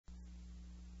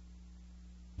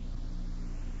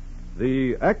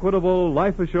The Equitable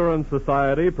Life Assurance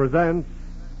Society presents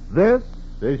This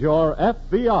is Your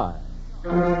FBI.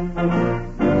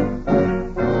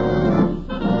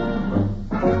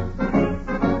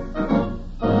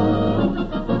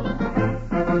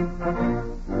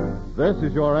 This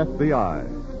is Your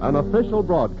FBI, an official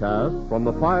broadcast from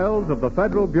the files of the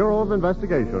Federal Bureau of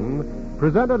Investigation,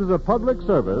 presented as a public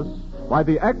service by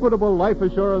the Equitable Life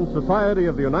Assurance Society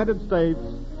of the United States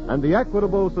and the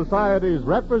Equitable Society's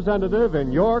representative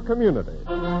in your community.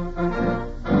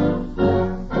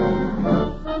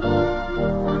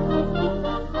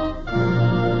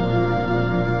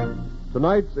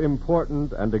 Tonight's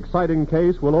important and exciting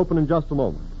case will open in just a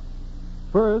moment.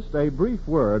 First, a brief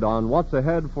word on what's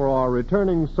ahead for our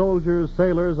returning soldiers,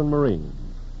 sailors, and Marines.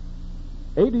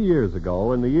 80 years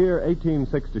ago, in the year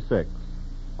 1866,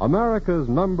 America's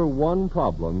number one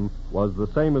problem was the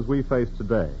same as we face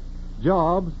today: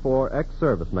 jobs for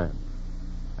ex-servicemen.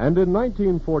 And in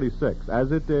 1946,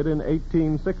 as it did in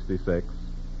 1866,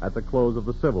 at the close of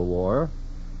the Civil War,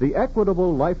 the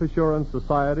Equitable Life Assurance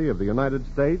Society of the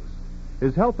United States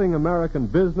is helping American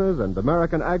business and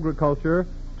American agriculture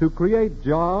to create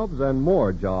jobs and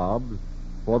more jobs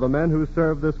for the men who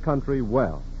serve this country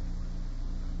well.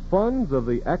 Funds of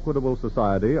the Equitable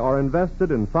Society are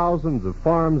invested in thousands of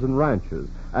farms and ranches,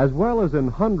 as well as in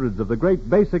hundreds of the great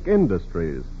basic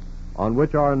industries on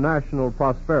which our national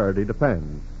prosperity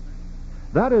depends.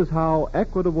 That is how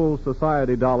Equitable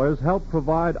Society dollars help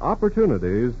provide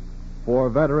opportunities for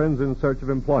veterans in search of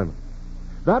employment.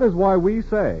 That is why we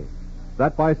say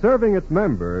that by serving its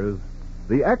members,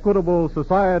 the Equitable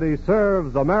Society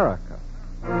serves America.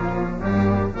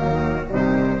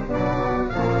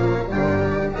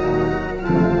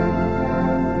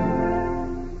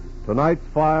 Tonight's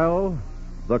file,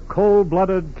 The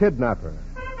Cold-Blooded Kidnapper.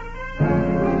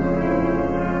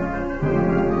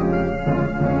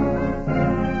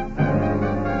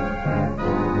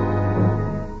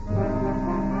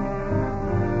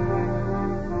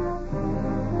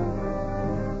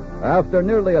 After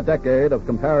nearly a decade of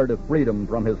comparative freedom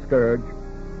from his scourge,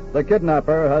 the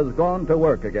kidnapper has gone to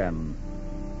work again.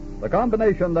 The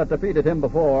combination that defeated him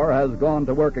before has gone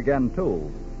to work again,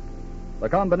 too. The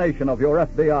combination of your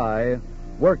FBI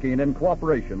working in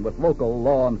cooperation with local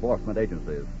law enforcement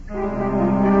agencies.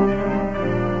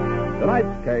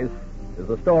 Tonight's case is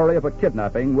the story of a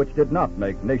kidnapping which did not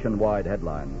make nationwide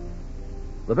headlines.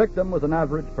 The victim was an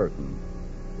average person.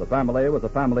 The family was a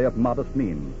family of modest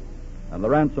means, and the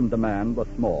ransom demand was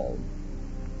small.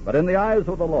 But in the eyes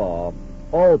of the law,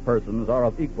 all persons are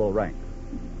of equal rank,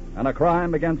 and a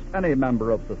crime against any member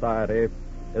of society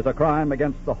is a crime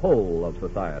against the whole of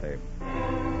society.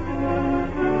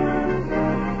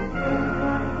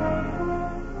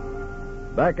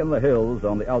 Back in the hills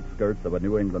on the outskirts of a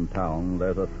New England town,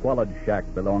 there's a squalid shack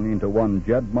belonging to one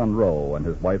Jed Monroe and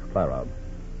his wife Clara.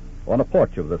 On a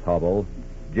porch of this hovel,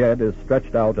 Jed is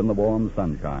stretched out in the warm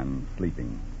sunshine,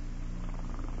 sleeping.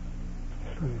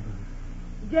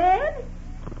 Jed?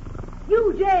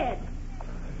 You, Jed!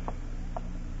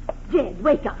 Jed,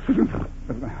 wake up.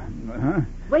 Huh?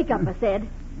 Wake up, I said.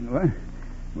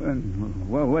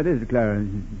 What is it, Clara?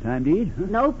 Time to eat? Huh?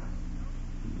 Nope.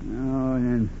 Oh,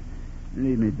 then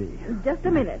leave me be. Just a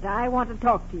minute. I want to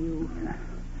talk to you.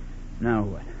 Now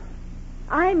what?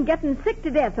 I'm getting sick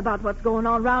to death about what's going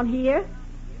on around here.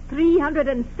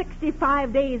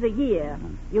 365 days a year.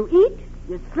 You eat,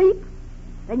 you sleep,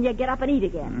 then you get up and eat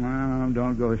again. Well,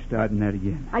 don't go starting that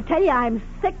again. I tell you, I'm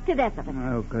sick to death of it.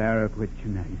 Oh, Clara, quit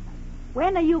tonight.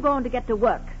 When are you going to get to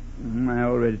work? I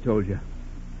already told you.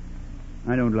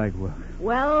 I don't like work.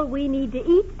 Well, we need to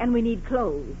eat and we need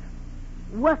clothes.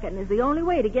 Working is the only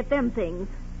way to get them things.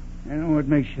 I don't know what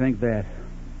makes you think that.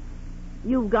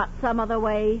 You've got some other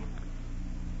way?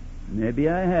 Maybe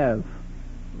I have.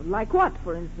 Like what,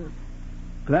 for instance?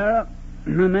 Clara, a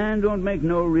man don't make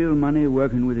no real money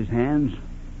working with his hands.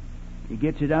 He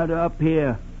gets it out of up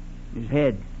here, his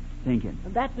head, thinking.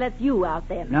 That lets you out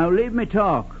then. Now leave me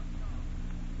talk.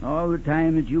 All the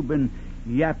time that you've been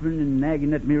yapping and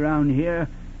nagging at me around here,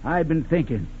 I've been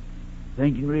thinking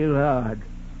real hard.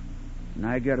 And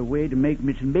I got a way to make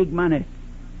me some big money.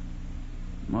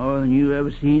 More than you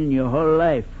ever seen in your whole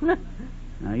life.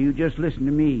 Now you just listen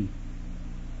to me.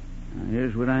 Now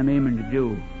here's what I'm aiming to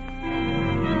do.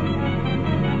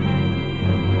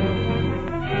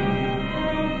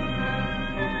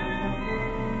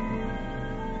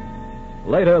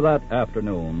 Later that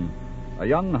afternoon, a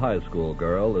young high school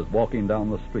girl is walking down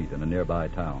the street in a nearby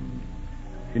town.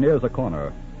 She nears a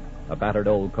corner. A battered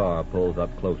old car pulls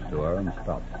up close to her and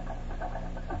stops.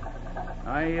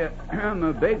 I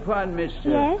beg pardon, miss.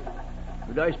 Yes?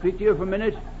 Could I speak to you for a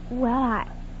minute? Well,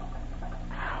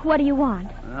 What do you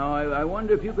want? Now, I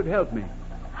wonder if you could help me.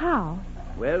 How?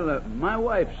 Well, my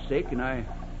wife's sick, and I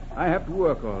have to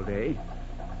work all day.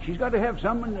 She's got to have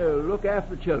someone to look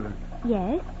after the children.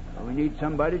 Yes? We need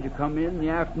somebody to come in the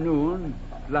afternoon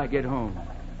till I get home.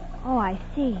 Oh, I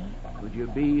see. Would you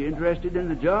be interested in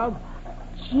the job?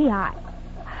 Gee,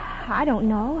 I don't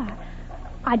know.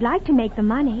 I'd like to make the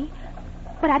money,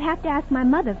 but I'd have to ask my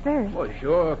mother first. Well,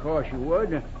 sure, of course you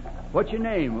would. What's your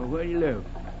name, or where do you live?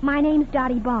 My name's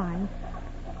Dottie Barnes.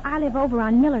 I live over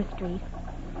on Miller Street.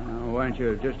 Why don't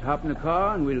you just hop in the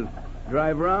car and we'll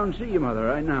drive around and see your mother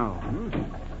right now.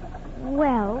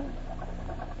 Well,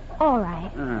 all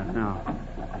right. Now,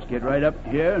 just get right up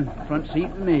here in the front seat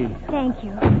with me. Thank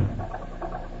you.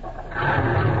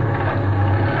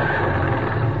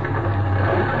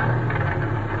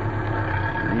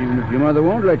 Even if your mother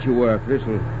won't let you work,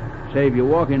 this'll save you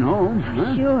walking home.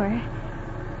 Huh? Sure.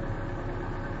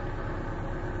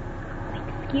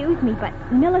 Excuse me, but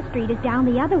Miller Street is down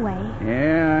the other way.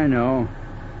 Yeah, I know.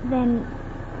 Then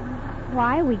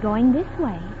why are we going this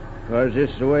way? Because this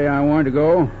is the way I want to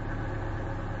go.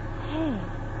 Hey,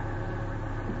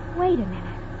 wait a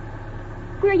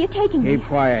minute. Where are you taking me? Keep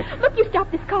quiet. Look, you stop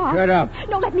this car. Shut up.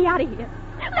 No, let me out of here.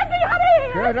 Let me out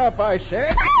of here. Shut up, I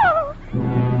said. Oh!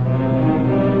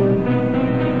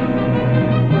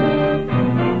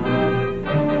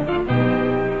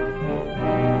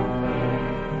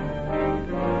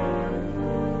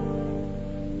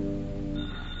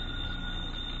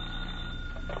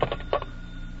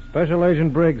 Special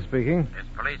Agent Briggs speaking. It's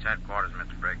police headquarters,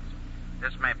 Mr. Briggs.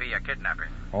 This may be a kidnapping.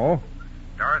 Oh?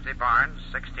 Dorothy Barnes,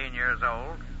 16 years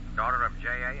old, daughter of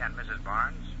J.A. and Mrs.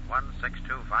 Barnes,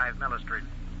 1625 Miller Street.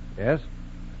 Yes?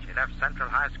 She left Central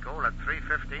High School at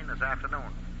 3:15 this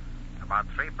afternoon. About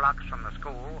 3 blocks from the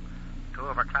school, 2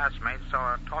 of her classmates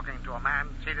saw her talking to a man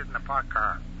seated in a parked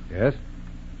car. Yes?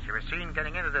 She was seen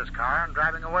getting into this car and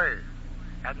driving away.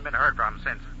 Hadn't been heard from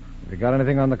since. Have you got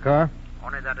anything on the car?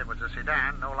 Only that it was a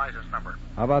sedan, no license number.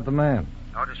 How about the man?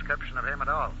 No description of him at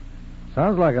all.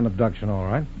 Sounds like an abduction, all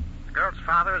right. The girl's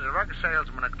father is a rug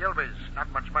salesman at Gilby's.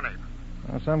 Not much money.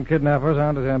 Well, some kidnappers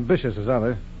aren't as ambitious as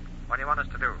others. What do you want us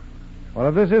to do? Well,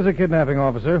 if this is a kidnapping,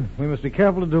 officer, we must be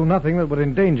careful to do nothing that would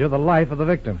endanger the life of the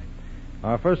victim.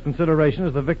 Our first consideration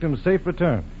is the victim's safe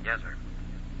return. Yes, sir.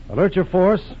 Alert your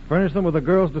force. Furnish them with the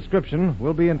girl's description.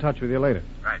 We'll be in touch with you later.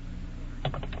 Right.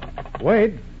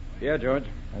 Wade, Yeah, George.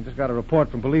 I just got a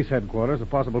report from police headquarters of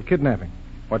possible kidnapping.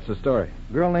 What's the story?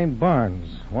 A girl named Barnes,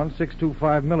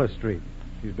 1625 Miller Street.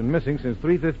 She's been missing since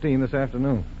 3:15 this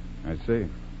afternoon. I see.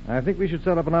 I think we should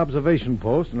set up an observation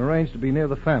post and arrange to be near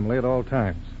the family at all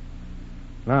times.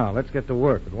 Now, let's get to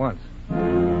work at once.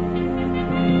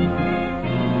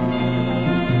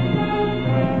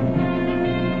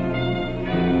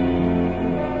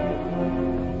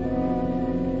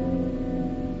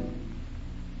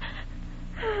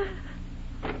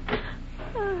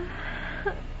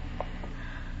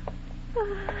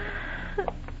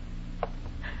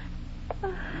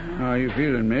 How you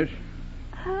feeling, miss?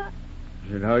 I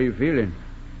said, how you feeling?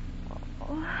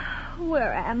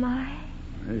 Where am I?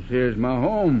 This here's my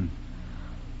home.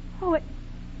 Oh,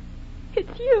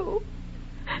 it's you.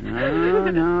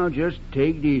 Now, just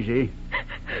take it easy.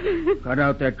 Cut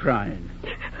out that crying.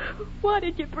 Why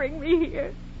did you bring me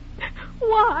here?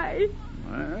 Why?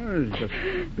 Well, it's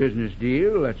a business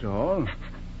deal, that's all.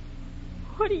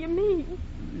 What do you mean?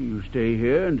 You stay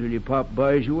here until your pop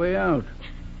buys your way out.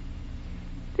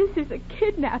 This is a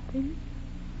kidnapping.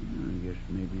 I guess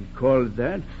maybe you'd call it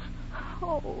that.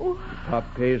 Oh.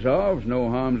 Pop pays off, no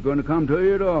harm's going to come to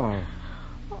you at all.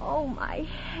 Oh, my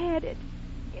head.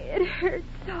 It hurts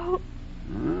so.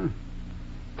 Huh?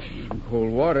 There's some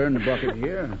cold water in the bucket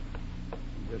here.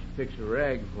 Just fix a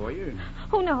rag for you.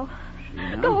 Oh, no. See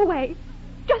now? Go away.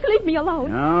 Just leave me alone.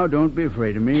 Now, don't be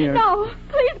afraid of me. No,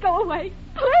 please go away.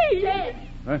 Please.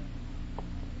 What?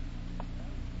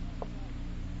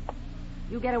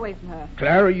 You get away from her.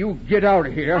 Clara, you get out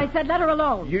of here. I said let her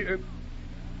alone.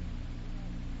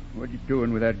 What are you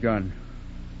doing with that gun?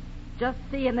 Just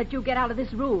seeing that you get out of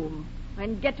this room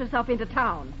and get yourself into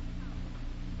town.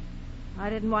 I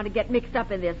didn't want to get mixed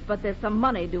up in this, but there's some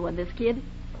money due on this, kid.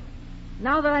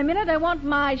 Now that I'm in it, I want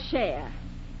my share.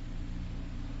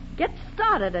 Get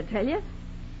started, I tell you.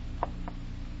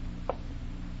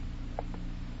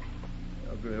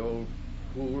 Ugly old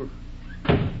fool.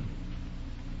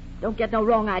 Don't get no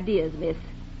wrong ideas, miss.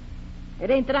 It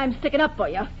ain't that I'm sticking up for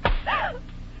you.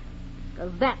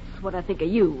 Because that's what I think of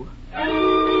you.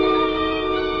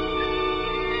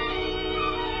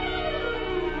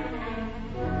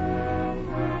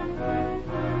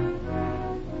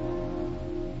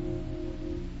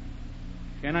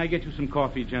 Can I get you some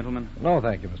coffee, gentlemen? No,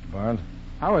 thank you, Mr. Barnes.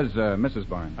 How is Mrs.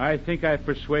 Barnes? I think I've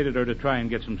persuaded her to try and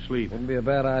get some sleep. Wouldn't be a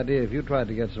bad idea if you tried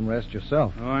to get some rest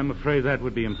yourself. Oh, I'm afraid that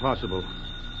would be impossible.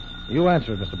 You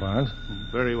answer it, Mr. Barnes.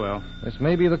 Very well. This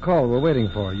may be the call we're waiting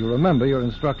for. You remember your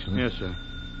instructions. Yes, sir.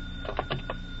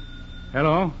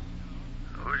 Hello?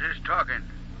 Who's this talking?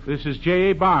 This is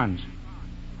J.A. Barnes.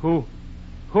 Who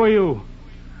are you?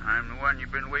 I'm the one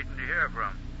you've been waiting to hear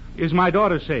from. Is my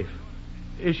daughter safe?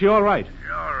 Is she all right?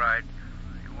 You're all right.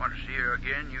 You want to see her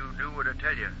again, you do what I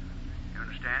tell you. You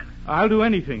understand? I'll do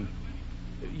anything.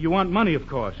 You want money, of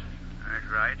course.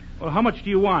 That's right. Well, how much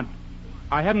do you want?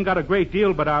 I haven't got a great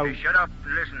deal, but I'll... Hey, shut up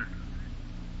and listen.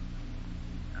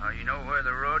 Now, you know where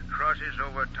the road crosses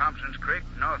over Thompson's Creek,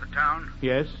 north of town?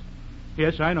 Yes.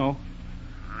 Yes, I know.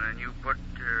 Well, then you put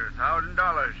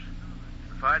 $1,000,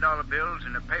 $5 bills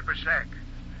in a paper sack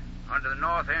onto the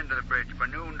north end of the bridge by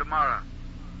noon tomorrow.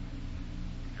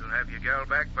 You'll have your gal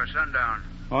back by sundown.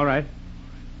 All right.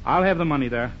 I'll have the money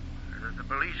there. If the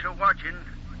police are watching,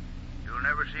 you'll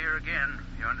never see her again.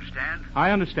 You understand?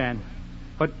 I understand.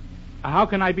 But how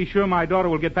can I be sure my daughter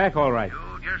will get back all right?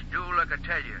 You just do like I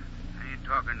tell you. I ain't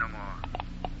talking no more.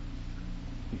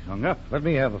 He's hung up. Let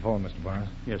me have the phone, Mr. Barnes.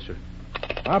 Yes, sir.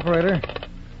 Operator.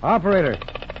 Operator.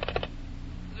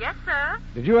 Yes, sir.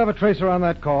 Did you have a tracer on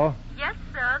that call? Yes,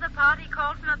 sir. The party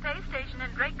called from a pay station in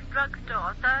Drake's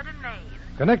Drugstore, 3rd and Main.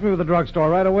 Connect me with the drugstore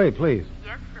right away, please.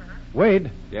 Yes, sir. Wade.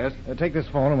 Yes? Take this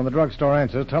phone, and when the drugstore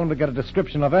answers, tell them to get a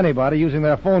description of anybody using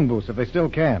their phone booths, if they still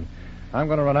can. I'm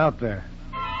going to run out there.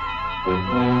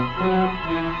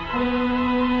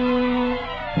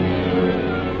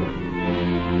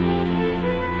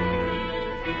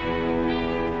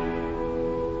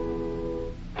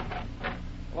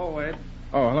 Hello, Wade.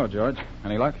 Oh, hello, George.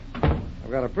 Any luck? I've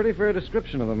got a pretty fair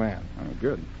description of the man. Oh,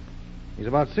 good. He's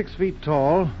about 6 feet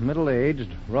tall, middle-aged,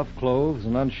 rough clothes,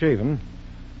 and unshaven.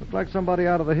 Looked like somebody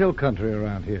out of the hill country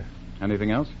around here.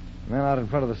 Anything else? The man out in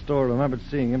front of the store remembered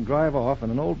seeing him drive off in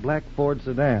an old black Ford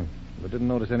sedan, but didn't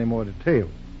notice any more detail.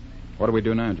 What do we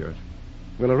do now, George?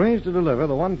 We'll arrange to deliver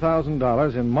the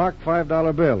 $1,000 in marked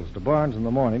 $5 bills to Barnes in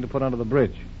the morning to put under the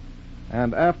bridge.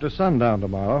 And after sundown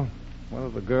tomorrow, whether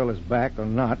the girl is back or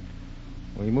not,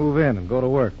 we move in and go to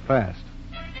work fast.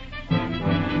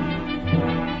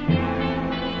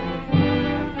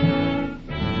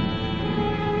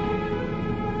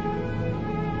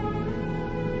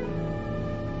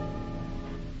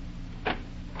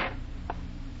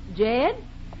 Jed?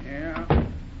 Yeah,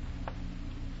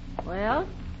 Well,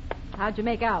 how'd you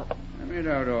make out? I made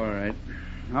out all right.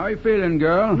 How you feeling,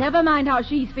 girl? Never mind how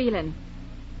she's feeling.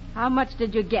 How much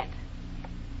did you get?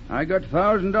 I got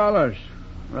 $1,000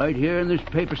 right here in this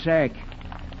paper sack.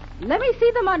 Let me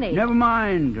see the money. Never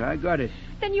mind, I got it.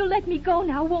 Then you'll let me go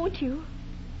now, won't you?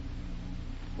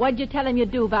 What'd you tell him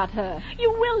you'd do about her?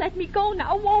 You will let me go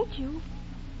now, won't you?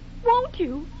 Won't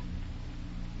you?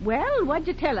 Well, what'd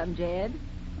you tell him, Jed?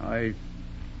 I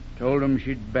told him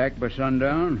she'd back by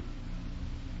sundown.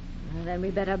 Well, then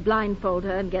we better blindfold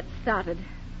her and get started.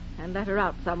 And let her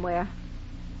out somewhere.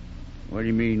 What do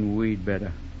you mean, we'd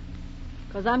better?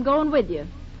 'Cause I'm going with you.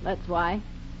 That's why.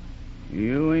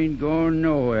 You ain't going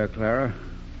nowhere, Clara.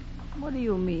 What do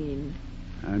you mean?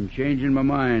 I'm changing my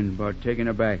mind about taking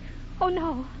her back. Oh,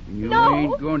 no. You No.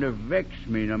 ain't going to vex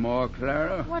me no more,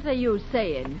 Clara. What are you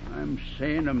saying? I'm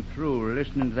saying I'm through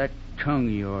listening to that tongue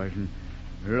of yours and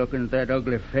looking at that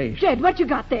ugly face. Jed, what you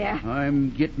got there? I'm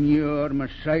getting you out of my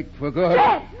sight for good.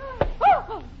 Jed!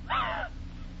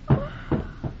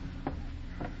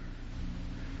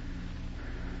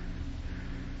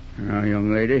 Now,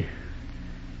 young lady,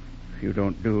 if you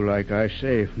don't do like I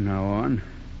say from now on,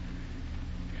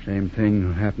 same thing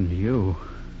will happen to you.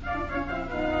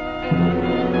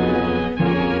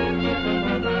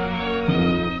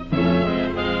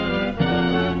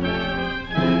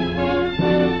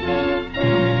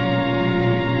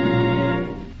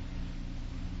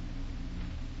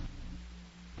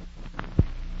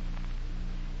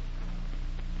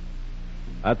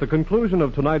 At the conclusion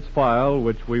of tonight's file,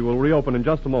 which we will reopen in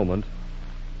just a moment,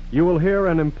 you will hear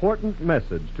an important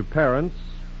message to parents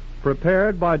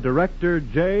prepared by Director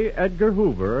J. Edgar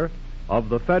Hoover of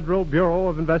the Federal Bureau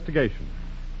of Investigation.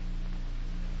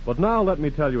 But now let me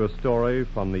tell you a story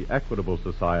from the Equitable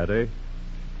Society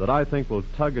that I think will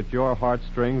tug at your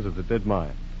heartstrings as it did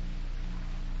mine.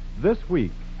 This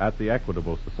week at the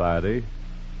Equitable Society,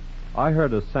 I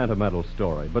heard a sentimental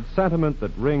story, but sentiment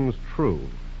that rings true.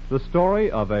 The story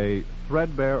of a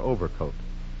threadbare overcoat.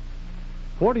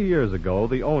 40 years ago,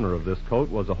 the owner of this coat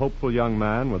was a hopeful young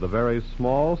man with a very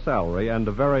small salary and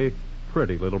a very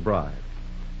pretty little bride.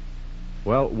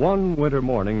 Well, one winter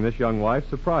morning, this young wife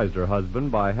surprised her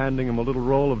husband by handing him a little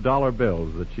roll of dollar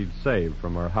bills that she'd saved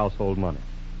from her household money.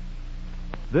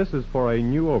 This is for a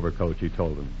new overcoat, she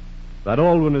told him. That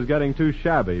old one is getting too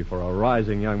shabby for a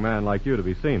rising young man like you to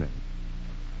be seen in.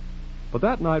 But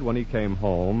that night when he came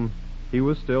home, he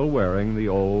was still wearing the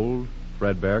old,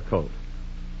 threadbare coat.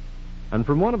 And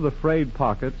from one of the frayed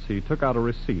pockets, he took out a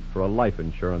receipt for a life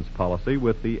insurance policy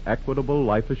with the Equitable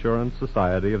Life Assurance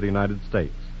Society of the United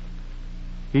States.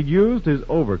 He'd used his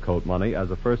overcoat money as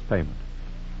a first payment.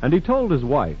 And he told his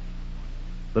wife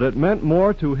that it meant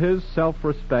more to his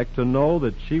self-respect to know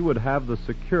that she would have the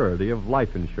security of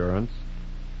life insurance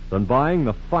than buying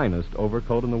the finest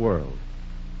overcoat in the world.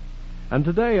 And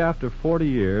today, after 40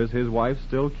 years, his wife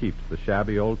still keeps the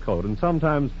shabby old coat and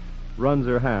sometimes runs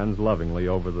her hands lovingly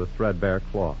over the threadbare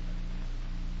cloth.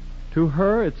 To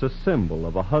her, it's a symbol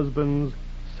of a husband's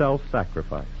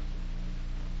self-sacrifice.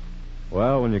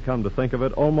 Well, when you come to think of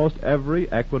it, almost every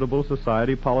Equitable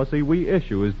Society policy we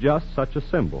issue is just such a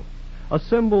symbol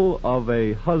of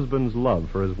a husband's love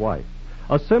for his wife,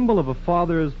 a symbol of a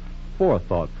father's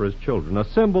forethought for his children, a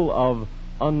symbol of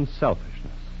unselfishness.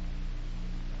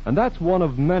 And that's one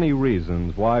of many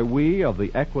reasons why we of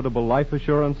the Equitable Life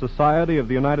Assurance Society of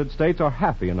the United States are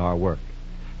happy in our work.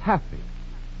 Happy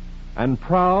and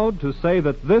proud to say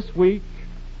that this week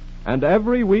and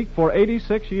every week for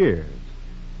 86 years,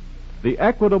 the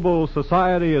Equitable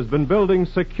Society has been building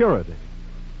security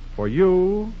for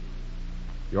you,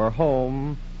 your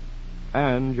home,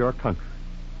 and your country.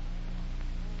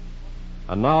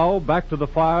 And now, back to the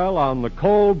file on the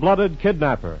cold-blooded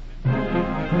kidnapper.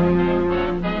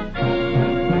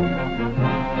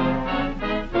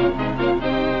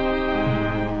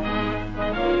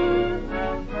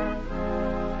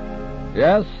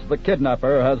 Yes, the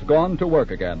kidnapper has gone to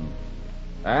work again.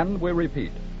 And we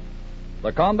repeat,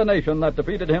 the combination that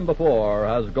defeated him before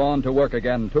has gone to work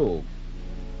again, too.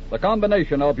 The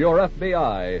combination of your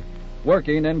FBI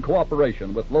working in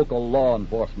cooperation with local law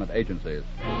enforcement agencies.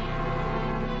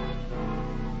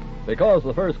 Because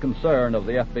the first concern of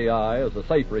the FBI is the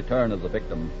safe return of the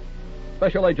victim,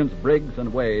 Special Agents Briggs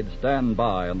and Wade stand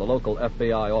by in the local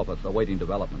FBI office awaiting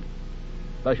development.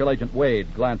 Special Agent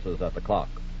Wade glances at the clock.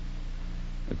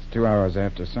 It's 2 hours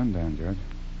after sundown, George.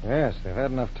 Yes, they've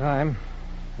had enough time.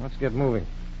 Let's get moving.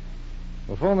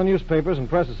 We'll phone the newspapers and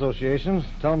press associations,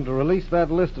 tell them to release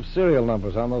that list of serial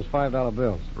numbers on those $5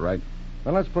 bills. Right.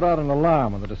 Then let's put out an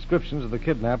alarm on the descriptions of the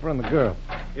kidnapper and the girl.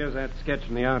 Here's that sketch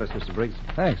from the artist, Mr. Briggs.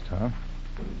 Thanks, Tom.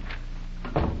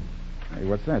 Hey,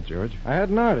 what's that, George? I had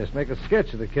an artist make a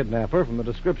sketch of the kidnapper from the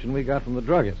description we got from the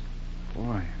druggist.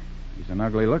 Boy, he's an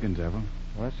ugly-looking devil.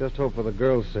 Well, let's just hope for the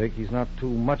girl's sake he's not too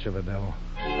much of a devil.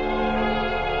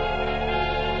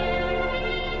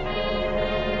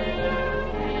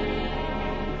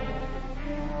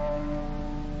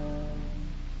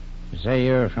 You say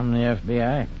you're from the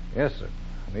FBI? Yes, sir.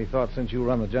 We thought since you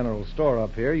run the general store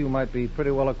up here, you might be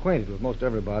pretty well acquainted with most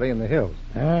everybody in the hills.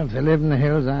 Well, if they live in the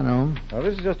hills, I know 'em. Now,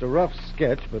 this is just a rough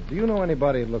sketch, but do you know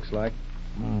anybody it looks like?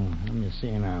 Let me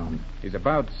see now. He's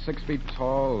about 6 feet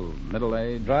tall,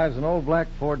 middle-aged. Drives an old black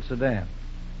Ford sedan.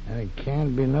 And it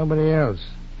can't be nobody else.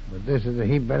 But this is a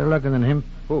heap better looking than him.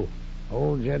 Who?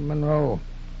 Old Jed Monroe.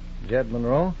 Jed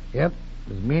Monroe? Yep.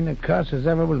 As mean a cuss as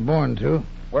ever was born to.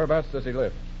 Whereabouts does he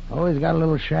live? Oh, he's got a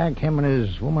little shack, him and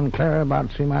his woman Clara, about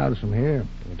 3 miles from here.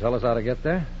 Can you tell us how to get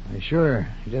there? Sure.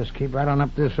 You just keep right on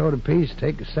up this road a piece,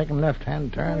 take a second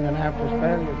left-hand turn, then after a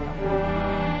spell, you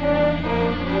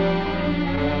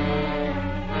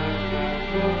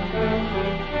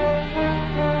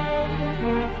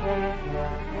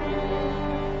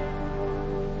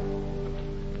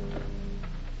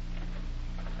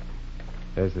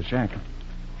There's the shack.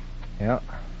 Yeah.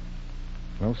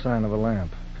 No sign of a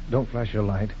lamp. Don't flash your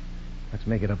light. Let's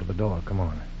make it up to the door. Come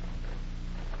on.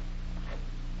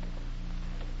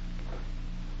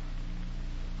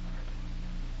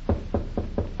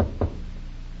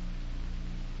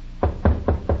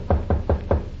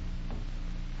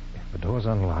 If the door's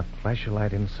unlocked, flash your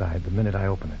light inside the minute I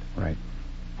open it. Right.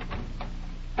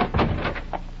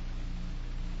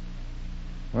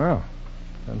 Well,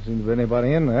 doesn't seem to be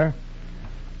anybody in there.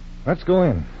 Let's go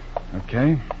in.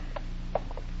 Okay.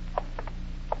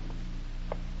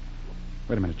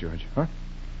 Wait a minute, George. Huh?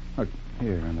 Look,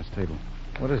 here on this table.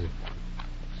 What is it?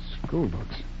 School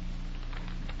books.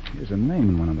 Here's a name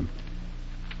in one of them.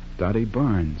 Dottie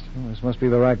Barnes. Well, this must be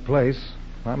the right place.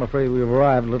 I'm afraid we've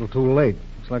arrived a little too late.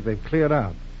 Looks like they've cleared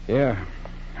out. Yeah.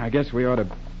 I guess we ought to...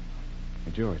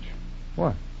 Hey, George.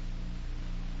 What?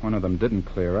 One of them didn't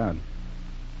clear out.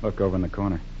 Look over in the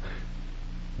corner.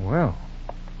 Well.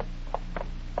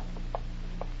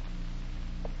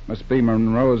 Must be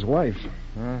Monroe's wife.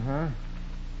 Uh-huh.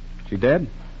 She dead?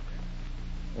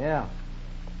 Yeah.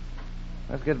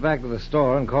 Let's get back to the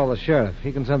store and call the sheriff.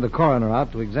 He can send the coroner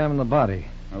out to examine the body.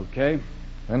 Okay.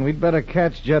 Then we'd better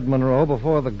catch Jed Monroe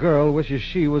before the girl wishes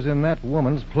she was in that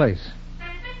woman's place.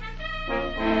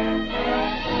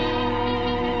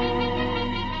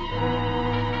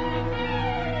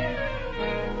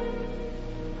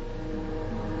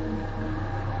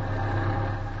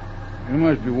 You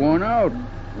must be worn out.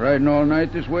 Riding all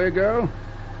night this way, girl?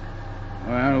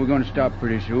 Well, we're going to stop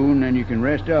pretty soon, then you can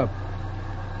rest up.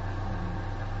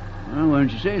 Well, why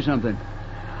don't you say something?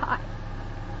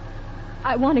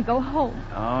 I want to go home.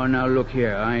 Oh, now look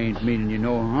here. I ain't meaning you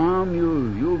no harm.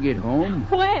 You'll get home.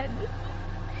 When?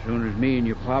 As soon as me and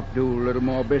your pop do a little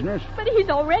more business. But he's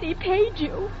already paid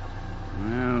you.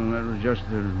 Well, that was just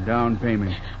the down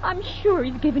payment. I'm sure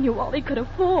he's given you all he could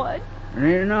afford. It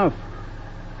ain't enough.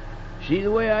 See,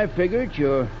 the way I figure it,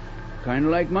 you're kind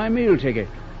of like my meal ticket.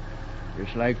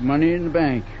 Just like money in the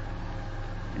bank.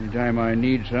 Anytime I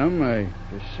need some, I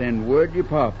just send word to your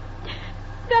pop.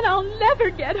 Then I'll never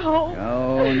get home.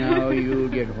 Oh, now you'll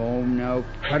get home. Now,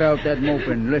 cut out that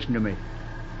moping and listen to me.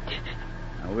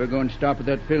 Now, we're going to stop at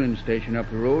that filling station up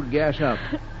the road, gas up.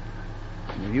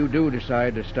 If you do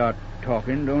decide to start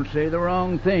talking, don't say the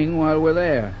wrong thing while we're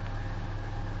there.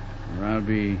 Or I'll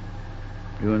be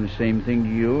doing the same thing to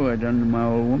you I done to my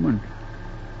old woman.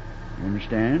 You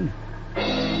understand?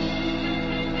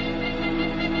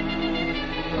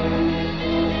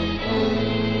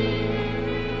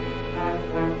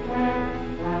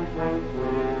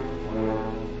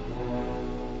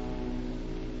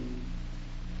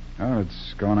 Oh,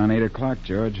 it's going on 8 o'clock,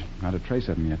 George. Not a trace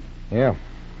of him yet. Yeah.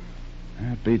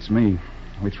 That beats me.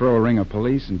 We throw a ring of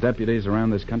police and deputies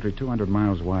around this country 200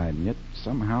 miles wide, and yet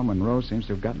somehow Monroe seems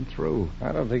to have gotten through.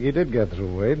 I don't think he did get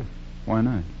through, Wade. Why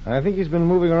not? I think he's been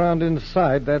moving around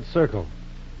inside that circle.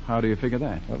 How do you figure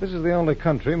that? Well, this is the only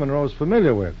country Monroe's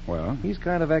familiar with. Well? He's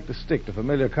kind of act to stick to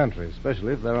familiar countries,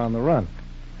 especially if they're on the run.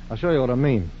 I'll show you what I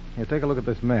mean. Here, take a look at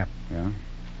this map. Yeah?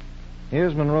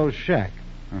 Here's Monroe's shack.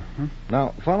 Uh-huh.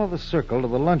 Now, follow the circle to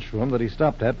the lunchroom that he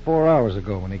stopped at 4 hours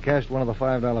ago when he cashed one of the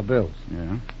 $5 bills.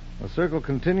 Yeah? The circle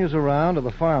continues around to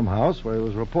the farmhouse where he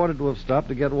was reported to have stopped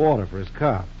to get water for his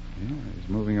car. Yeah, he's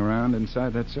moving around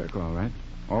inside that circle, all right.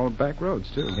 All back roads,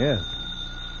 too. Yes.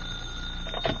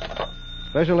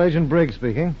 Special Agent Briggs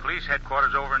speaking. Police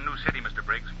headquarters over in New City, Mr.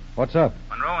 Briggs. What's up?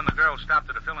 Monroe and the girl stopped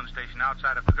at a filling station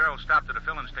outside of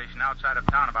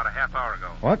town about a half hour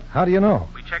ago. What? How do you know?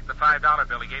 We checked the $5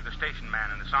 bill he gave the station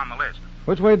man, and it's on the list.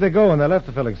 Which way did they go when they left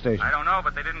the filling station? I don't know,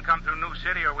 but they didn't come through New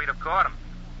City or we'd have caught them.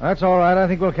 That's all right. I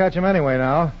think we'll catch him anyway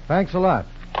now. Thanks a lot.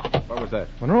 What was that?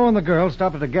 Monroe and the girl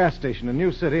stopped at a gas station in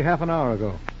New City half an hour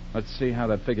ago. Let's see how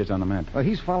that figures on the map.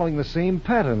 He's following the same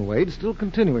pattern, Wade, still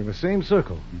continuing the same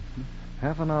circle. Mm-hmm.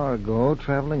 Half an hour ago,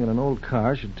 traveling in an old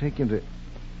car should take him to...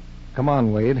 Come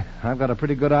on, Wade. I've got a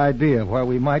pretty good idea of where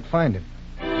we might find him.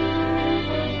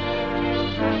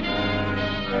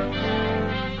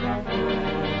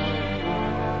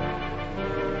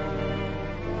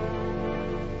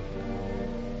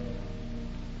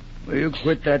 Will you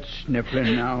quit that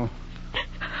sniffling now?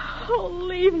 Oh,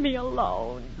 leave me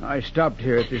alone. I stopped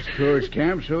here at this tourist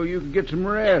camp so you could get some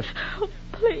rest. Oh,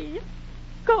 please,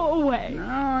 go away.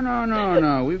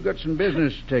 No. We've got some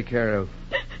business to take care of.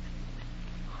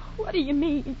 What do you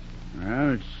mean?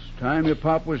 Well, it's time your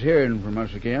pop was hearing from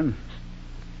us again.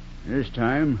 This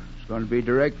time, it's going to be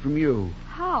direct from you.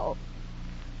 How?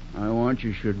 I want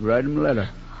you should write him a letter.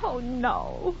 Oh,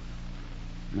 no.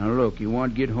 Now, look, you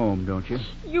want to get home, don't you?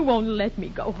 You won't let me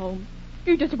go home.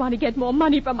 You just want to get more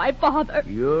money from my father.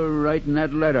 You're writing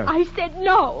that letter. I said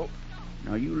no.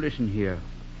 Now, you listen here.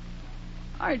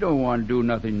 I don't want to do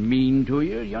nothing mean to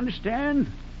you, you understand?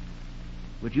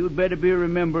 But you'd better be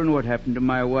remembering what happened to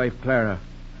my wife, Clara.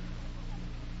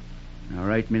 Now,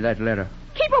 write me that letter.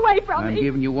 Keep away from I'm me.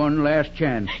 giving you one last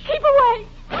chance. Keep away,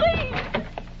 please.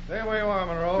 Stay where you are,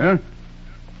 Monroe.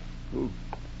 Huh?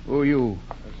 Who are you?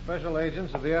 The special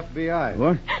agents of the FBI.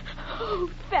 What? Oh,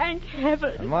 thank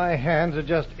heaven. And my hands are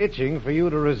just itching for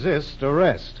you to resist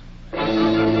arrest.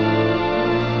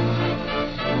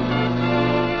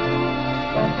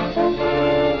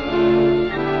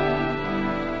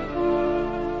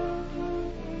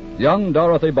 Young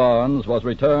Dorothy Barnes was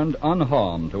returned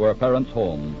unharmed to her parents'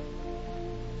 home.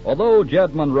 Although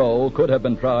Jed Monroe could have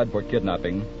been tried for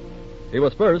kidnapping, he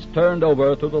was first turned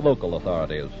over to the local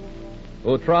authorities,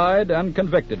 who tried and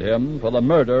convicted him for the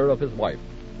murder of his wife.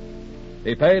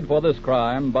 He paid for this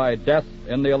crime by death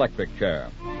in the electric chair.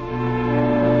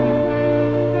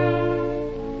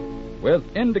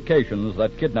 With indications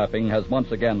that kidnapping has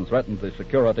once again threatened the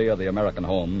security of the American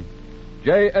home,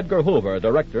 J. Edgar Hoover,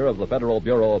 director of the Federal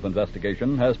Bureau of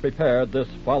Investigation, has prepared this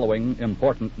following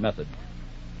important message.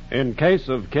 In case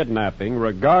of kidnapping,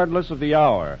 regardless of the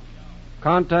hour,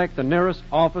 contact the nearest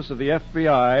office of the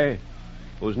FBI,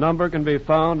 whose number can be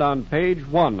found on page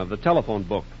 1 of the telephone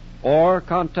book, or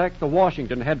contact the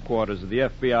Washington headquarters of the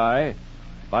FBI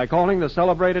by calling the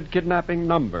celebrated kidnapping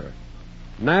number,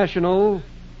 National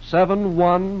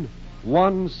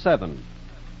 7117.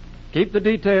 Keep the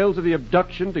details of the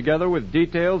abduction together with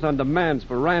details on demands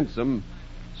for ransom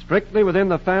strictly within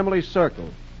the family circle.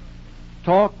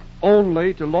 Talk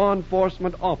only to law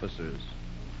enforcement officers.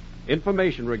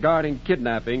 Information regarding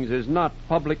kidnappings is not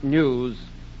public news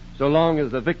so long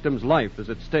as the victim's life is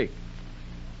at stake.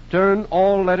 Turn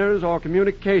all letters or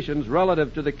communications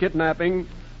relative to the kidnapping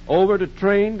over to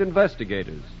trained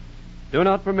investigators. Do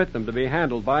not permit them to be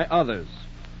handled by others.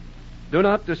 Do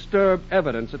not disturb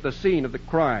evidence at the scene of the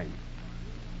crime.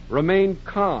 Remain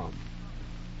calm.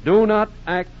 Do not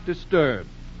act disturbed.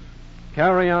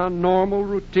 Carry on normal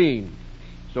routine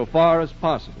so far as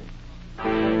possible.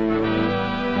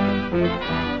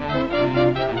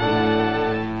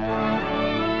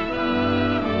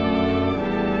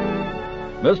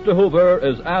 Mr. Hoover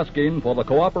is asking for the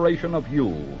cooperation of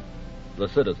you, the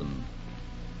citizen.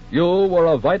 You were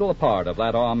a vital part of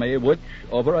that army which,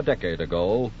 over a decade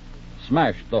ago,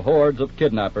 smashed the hordes of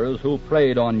kidnappers who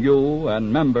preyed on you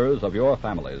and members of your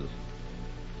families.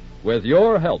 With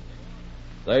your help,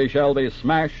 they shall be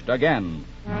smashed again.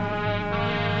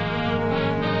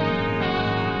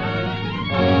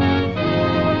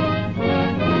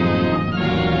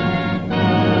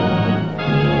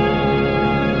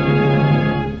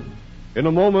 In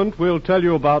a moment, we'll tell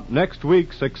you about next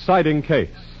week's exciting case.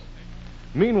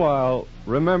 Meanwhile,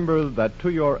 remember that to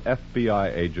your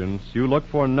FBI agents, you look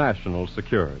for national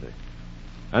security.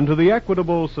 And to the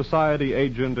Equitable Society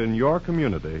agent in your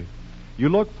community, you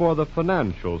look for the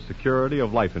financial security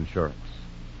of life insurance.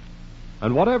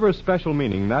 And whatever special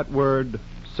meaning that word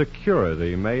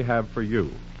security may have for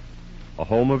you, a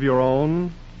home of your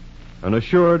own, an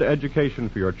assured education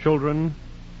for your children,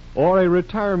 or a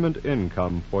retirement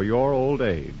income for your old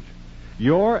age,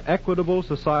 your Equitable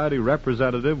Society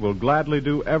representative will gladly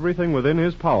do everything within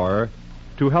his power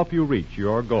to help you reach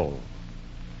your goal.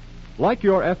 Like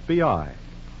your FBI,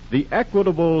 the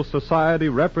Equitable Society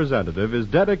representative is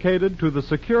dedicated to the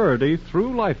security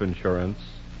through life insurance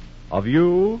of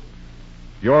you,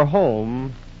 your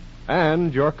home,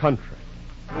 and your country.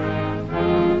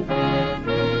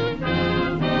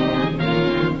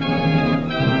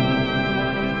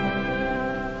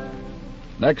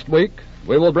 Next week,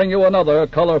 we will bring you another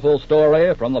colorful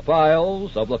story from the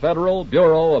files of the Federal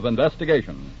Bureau of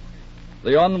Investigation.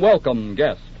 The Unwelcome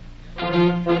Guest.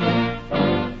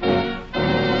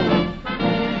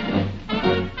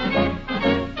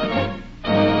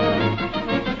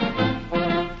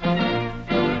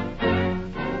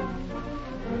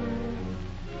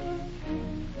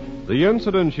 The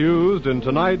incidents used in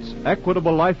tonight's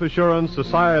Equitable Life Assurance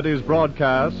Society's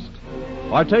broadcast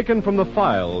are taken from the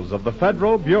files of the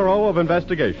Federal Bureau of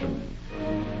Investigation.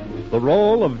 The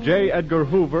role of J. Edgar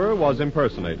Hoover was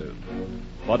impersonated,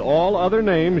 but all other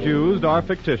names used are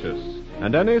fictitious,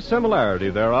 and any similarity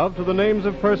thereof to the names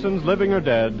of persons living or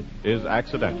dead is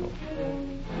accidental.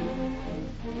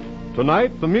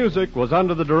 Tonight, the music was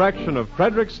under the direction of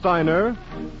Frederick Steiner,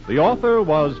 the author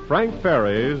was Frank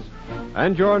Ferries,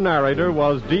 and your narrator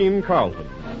was Dean Carlton.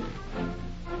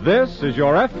 This is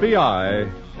Your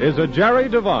FBI is a Jerry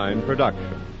Devine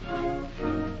production.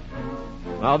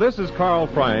 Now, this is Carl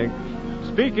Frank,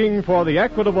 speaking for the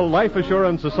Equitable Life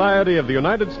Assurance Society of the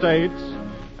United States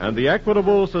and the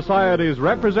Equitable Society's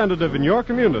representative in your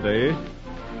community,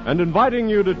 and inviting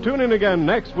you to tune in again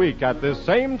next week at this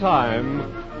same time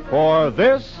for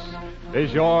This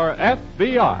is Your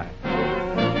FBI.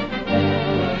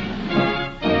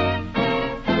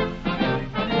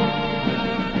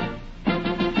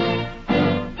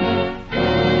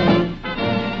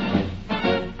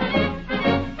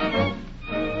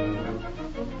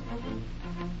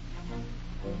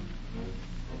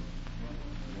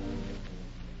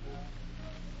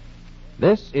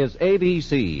 This is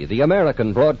ABC, the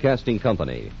American Broadcasting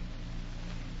Company.